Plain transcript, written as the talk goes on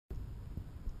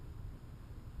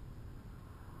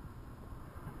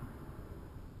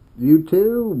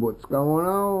YouTube, what's going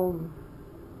on?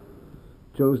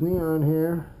 Joe's Neon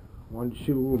here. Wanted to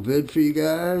shoot a little vid for you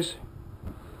guys.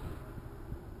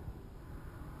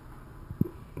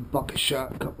 Bucket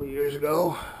shot a couple of years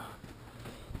ago.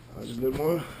 That was a good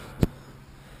one. I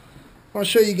want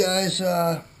to show you guys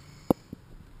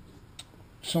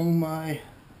some of my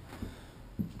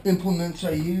implements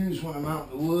I use when I'm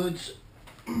out in the woods.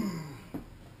 A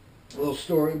little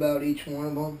story about each one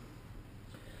of them.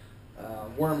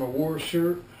 Wearing my war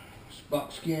shirt. It's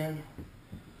buckskin.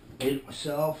 Made it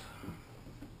myself.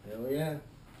 Hell yeah.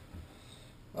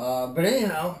 But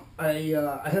anyhow, I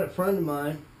had a friend of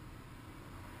mine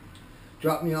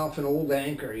drop me off an old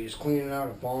anchor. He was cleaning out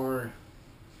a barn,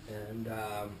 and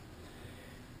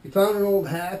he found an old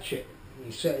hatchet.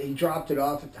 He said he dropped it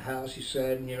off at the house. He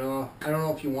said, you know, I don't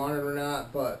know if you want it or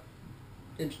not, but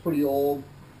it's pretty old.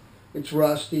 It's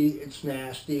rusty. It's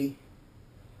nasty.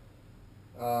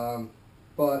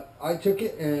 But I took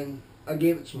it and I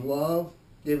gave it some love.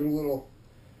 Gave it a little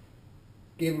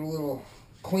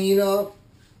clean up.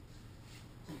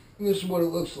 And this is what it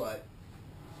looks like.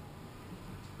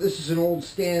 This is an old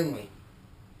Stanley,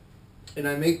 and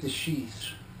I make the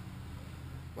sheaths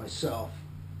myself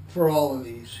for all of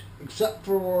these, except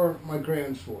for my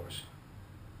Grand Force.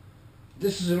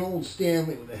 This is an old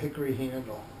Stanley with a hickory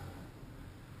handle.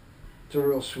 It's a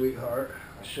real sweetheart.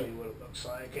 I'll show you what it looks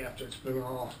like after it's been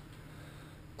all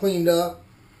cleaned up.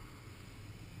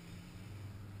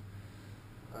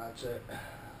 That's it.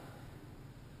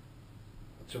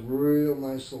 It's a real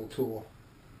nice little tool.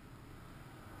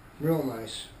 Real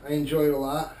nice. I enjoy it a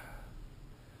lot.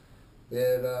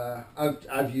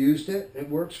 I've used it. It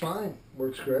works fine.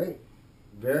 Works great.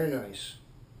 Very nice.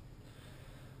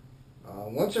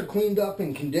 Once they're cleaned up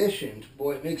and conditioned,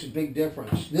 boy, it makes a big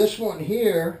difference. This one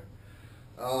here,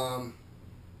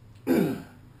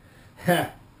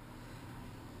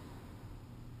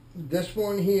 this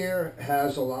one here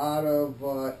has a lot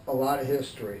of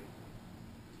history.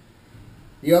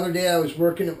 The other day I was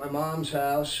working at my mom's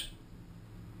house,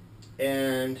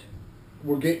 and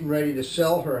we're getting ready to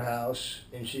sell her house,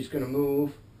 and she's going to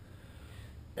move,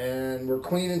 and we're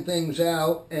cleaning things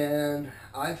out, and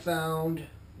I found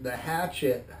the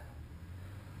hatchet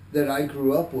that I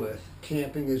grew up with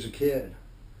camping as a kid.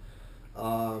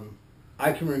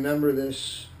 I can remember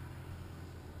this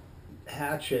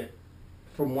hatchet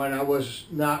from when I was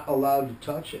not allowed to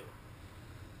touch it,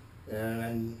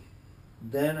 and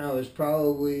then I was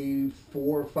probably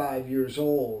 4 or 5 years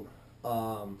old.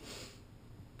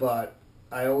 But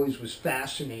I always was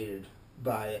fascinated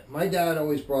by it. My dad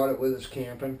always brought it with us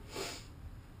camping.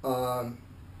 But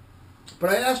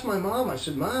I asked my mom, I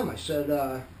said, Mom,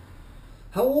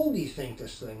 how old do you think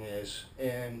this thing is?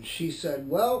 And she said,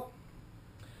 well,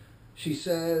 she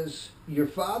says, your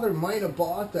father might have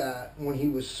bought that when he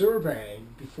was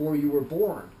surveying before you were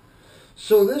born.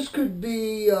 So this could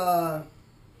be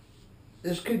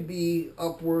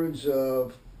upwards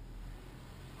of,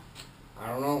 I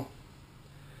don't know,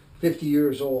 50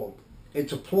 years old.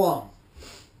 It's a plum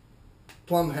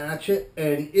hatchet,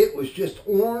 and it was just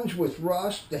orange with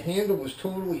rust. The handle was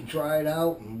totally dried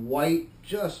out and white,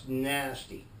 just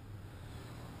nasty.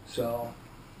 So,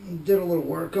 did a little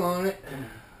work on it,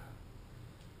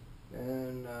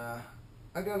 and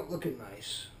I got it looking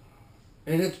nice.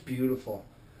 And it's beautiful.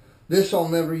 This I'll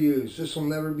never use. This will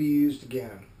never be used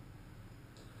again.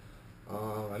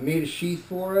 I made a sheath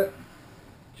for it.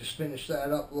 Just finished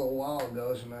that up a little while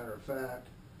ago, as a matter of fact.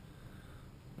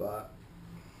 But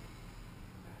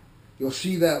you'll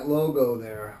see that logo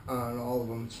there on all of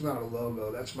them. It's not a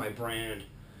logo. That's my brand.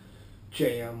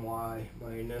 JMY,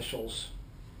 my initials.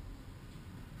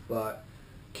 But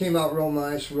came out real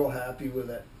nice, real happy with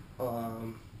it.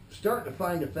 Starting to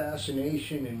find a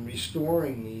fascination in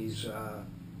restoring these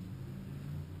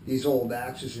old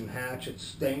axes and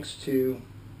hatchets, thanks to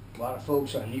a lot of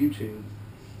folks on YouTube.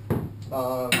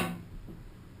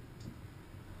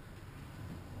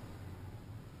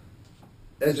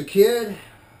 As a kid,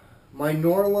 my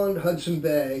Norland Hudson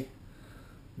Bay,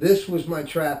 this was my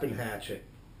trapping hatchet.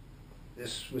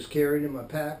 This was carried in my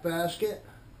pack basket,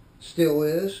 still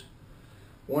is,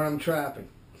 when I'm trapping.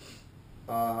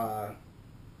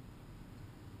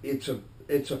 It's a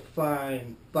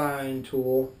fine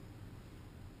tool.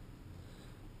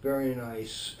 Very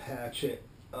nice hatchet.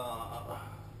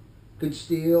 Good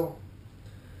steel.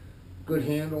 Good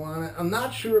handle on it. I'm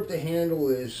not sure if the handle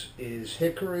is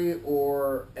hickory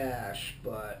or ash,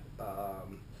 but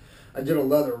I did a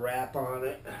leather wrap on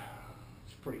it.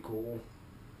 It's pretty cool.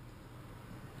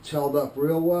 It's held up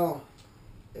real well,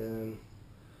 and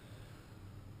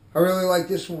I really like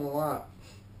this one a lot.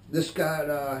 This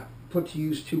got put to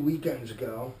use 2 weekends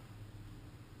ago.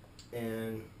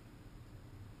 and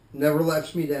never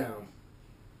lets me down.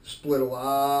 Split a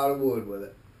lot of wood with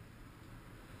it.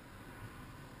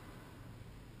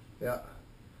 Yeah.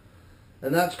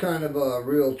 And that's kind of a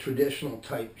real traditional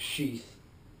type sheath.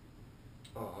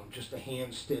 Just a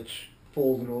hand stitch,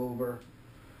 folded over,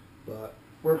 but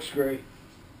works great.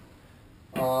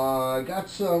 I got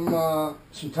some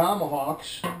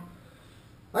tomahawks.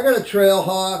 I got a trail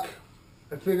hawk.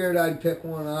 I figured I'd pick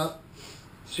one up,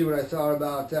 see what I thought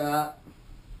about that.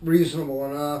 Reasonable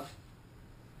enough.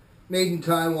 Made in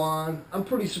Taiwan. I'm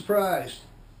pretty surprised.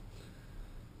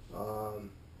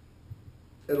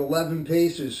 At 11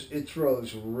 paces, it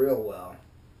throws real well.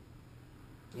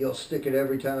 You'll stick it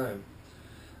every time.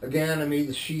 Again, I made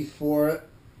the sheath for it.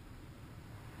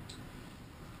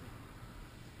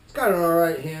 It's got an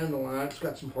alright handle on it. It's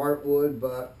got some heartwood,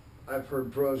 but I've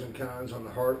heard pros and cons on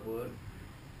the heartwood.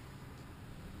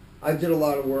 I did a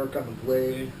lot of work on the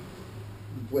blade.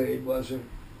 The blade wasn't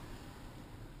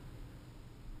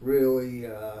really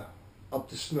up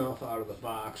to snuff out of the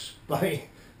box by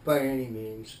any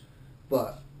means,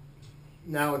 but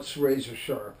now it's razor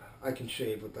sharp. I can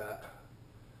shave with that,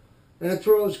 and it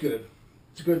throws good.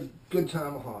 It's a good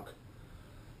tomahawk.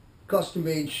 Custom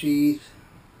made sheath,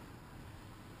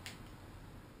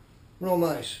 real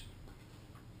nice.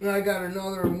 And I got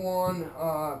another one,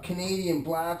 Canadian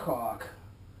Blackhawk.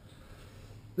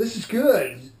 This is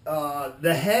good.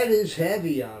 The head is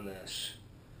heavy on this.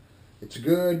 It's a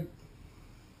good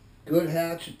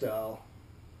hatchet though.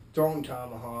 Throwing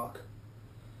tomahawk.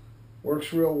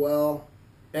 Works real well.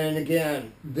 And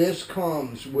again, this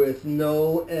comes with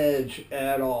no edge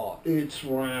at all. It's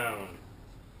round.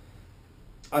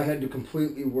 I had to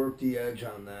completely work the edge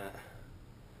on that.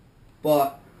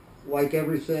 But, like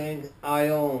everything I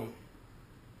own,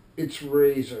 it's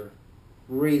razor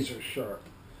sharp.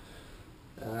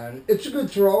 And it's a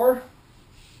good thrower.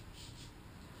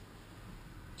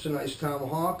 It's a nice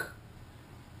tomahawk.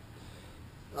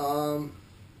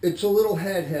 It's a little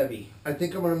head heavy. I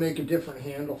think I'm going to make a different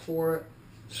handle for it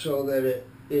so that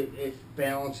it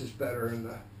balances better in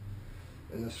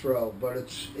the throw. But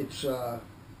it's a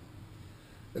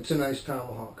nice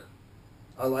tomahawk.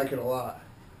 I like it a lot.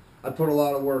 I put a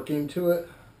lot of work into it,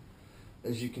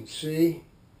 as you can see,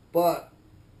 but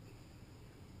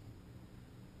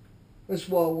it's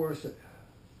well worth it.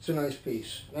 It's a nice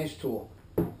piece, nice tool.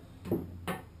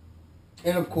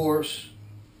 And of course,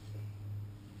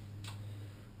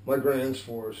 my Grand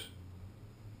Fours.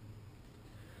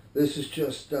 This is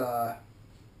just an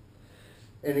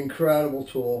incredible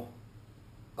tool.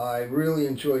 I really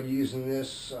enjoyed using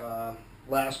this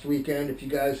last weekend. If you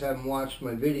guys haven't watched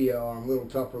my video on Little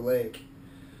Tupper Lake,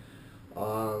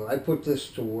 I put this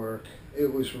to work.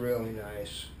 It was really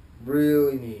nice,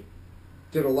 really neat.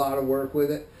 Did a lot of work with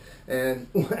it, and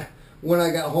when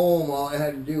I got home, all I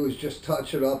had to do was just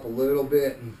touch it up a little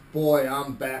bit, and boy,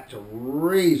 I'm back to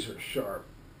razor sharp.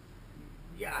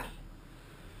 Yeah,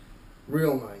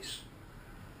 real nice.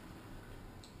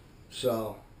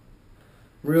 So,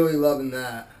 really loving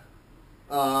that.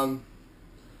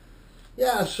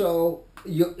 Yeah, so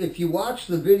if you watch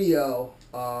the video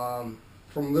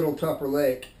from Little Tupper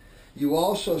Lake, you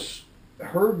also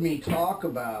heard me talk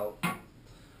about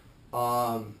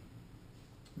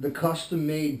the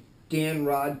custom-made Dan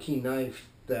Rodkey knife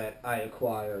that I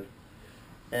acquired.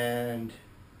 And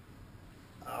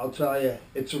I'll tell you,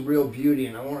 it's a real beauty,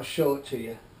 and I want to show it to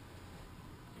you.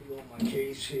 You want my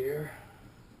case here?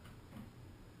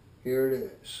 Here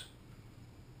it is.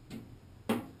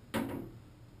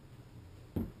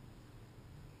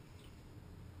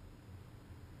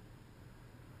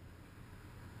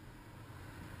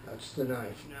 That's the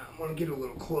knife. Now I'm going to get a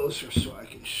little closer so I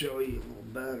can show you a little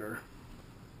better.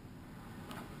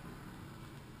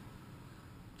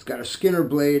 It's got a Skinner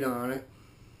blade on it.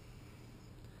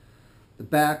 The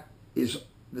back is,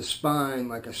 the spine,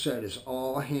 like I said, is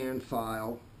all hand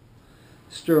filed.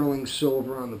 Sterling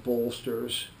silver on the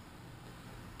bolsters.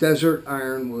 Desert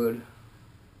ironwood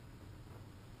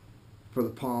for the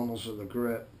pommels of the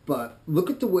grip. But look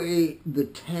at the way the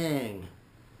tang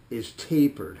is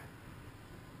tapered.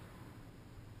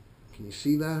 Can you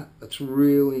see that? That's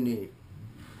really neat.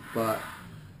 But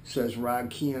it says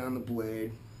Rodkey on the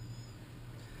blade.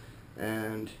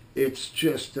 And it's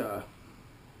just,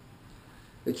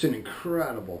 it's an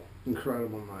incredible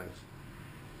knife.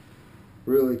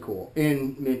 Really cool.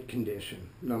 In mint condition,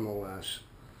 nonetheless.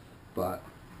 But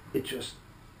it just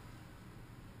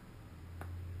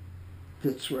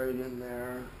fits right in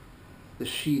there. The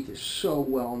sheath is so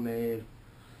well made.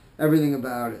 Everything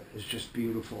about it is just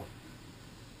beautiful.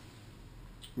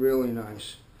 Really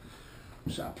nice.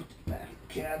 So I'll put it back in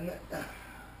the cabinet.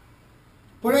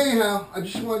 But anyhow, I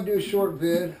just want to do a short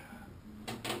vid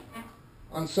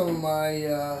on some of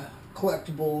my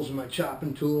collectibles and my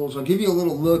chopping tools. I'll give you a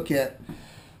little look at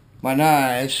my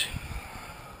knives.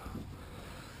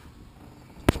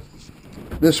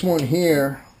 This one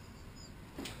here,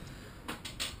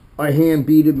 I hand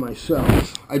beaded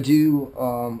myself. I do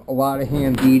a lot of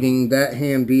hand beading. That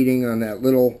hand beading on that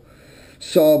little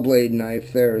saw blade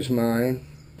knife there is mine.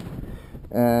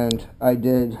 And I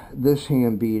did this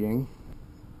hand beading,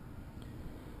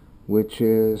 which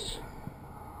is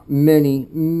many,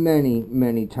 many,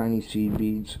 many tiny seed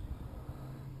beads.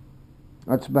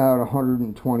 That's about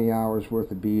 120 hours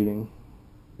worth of beading,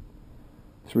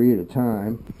 3 at a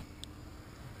time.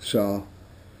 So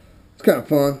it's kind of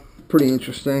fun, pretty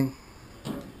interesting.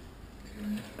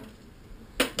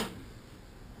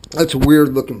 That's a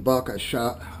weird looking buck I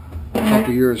shot a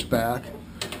couple years back.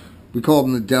 We called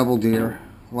him the devil deer.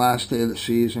 Last day of the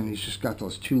season, he's just got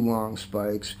those 2 long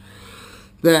spikes.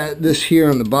 This here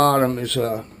on the bottom is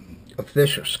a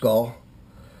fisher skull.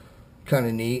 Kind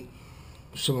of neat.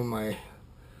 Some of my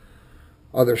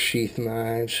other sheath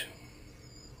knives.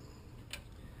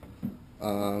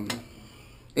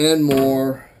 And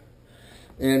more.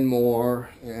 And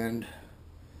more. And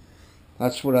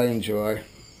that's what I enjoy.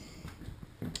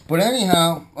 But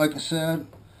anyhow, like I said,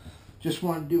 just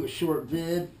wanted to do a short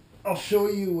vid. I'll show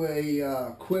you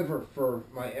a quiver for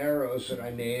my arrows that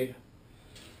I made.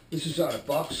 This is out of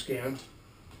buckskin.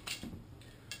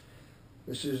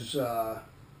 This is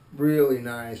really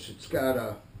nice. It's got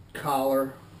a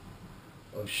collar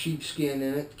of sheepskin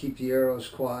in it to keep the arrows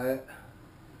quiet.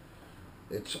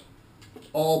 It's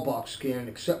all buckskin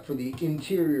except for the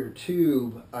interior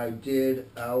tube I did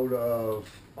out of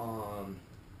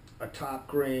a top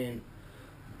grain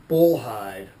bull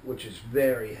hide, which is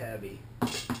very heavy.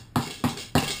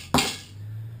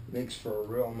 Makes for a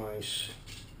real nice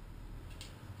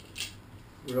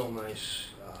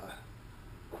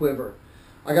quiver.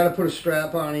 I got to put a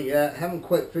strap on it yet. Haven't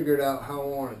quite figured out how I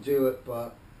want to do it,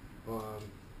 but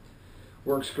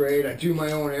works great. I do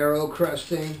my own arrow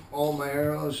cresting. All my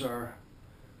arrows are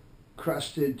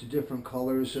crested to different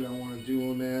colors that I want to do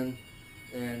them in,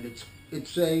 and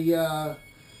it's a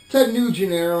Ted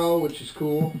Nugent arrow, which is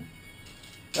cool.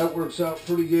 That works out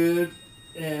pretty good,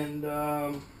 and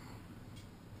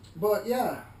but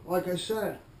yeah, like I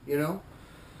said, you know,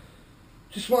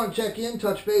 just want to check in,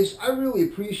 touch base. I really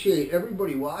appreciate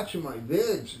everybody watching my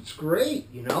vids. It's great,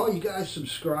 you know. You guys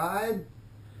subscribe,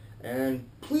 and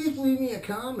please leave me a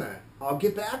comment. I'll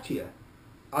get back to you.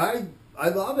 I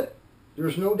love it.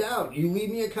 There's no doubt. You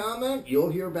leave me a comment,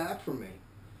 you'll hear back from me.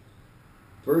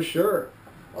 For sure.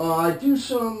 I do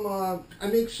some, I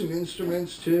make some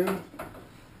instruments too.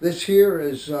 This here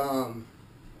is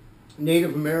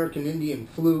Native American Indian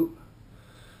flute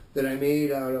that I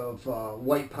made out of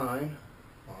white pine.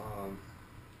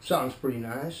 Sounds pretty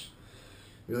nice.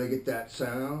 Really get that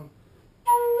sound.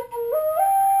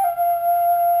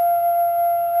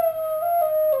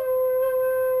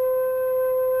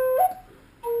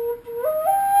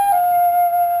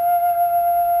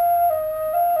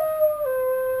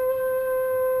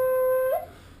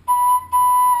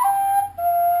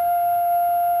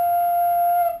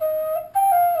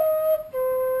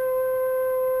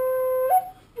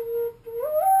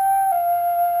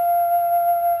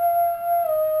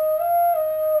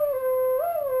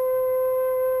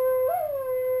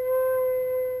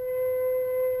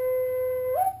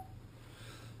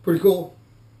 Pretty cool.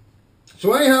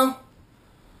 So anyhow,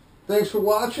 thanks for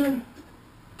watching,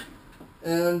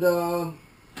 and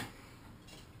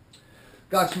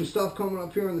got some stuff coming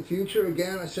up here in the future.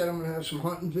 Again, I said I'm going to have some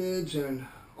hunting vids and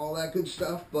all that good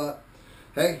stuff, but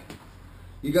hey,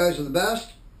 you guys are the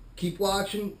best. Keep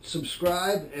watching,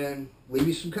 subscribe, and leave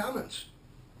me some comments.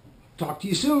 Talk to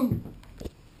you soon.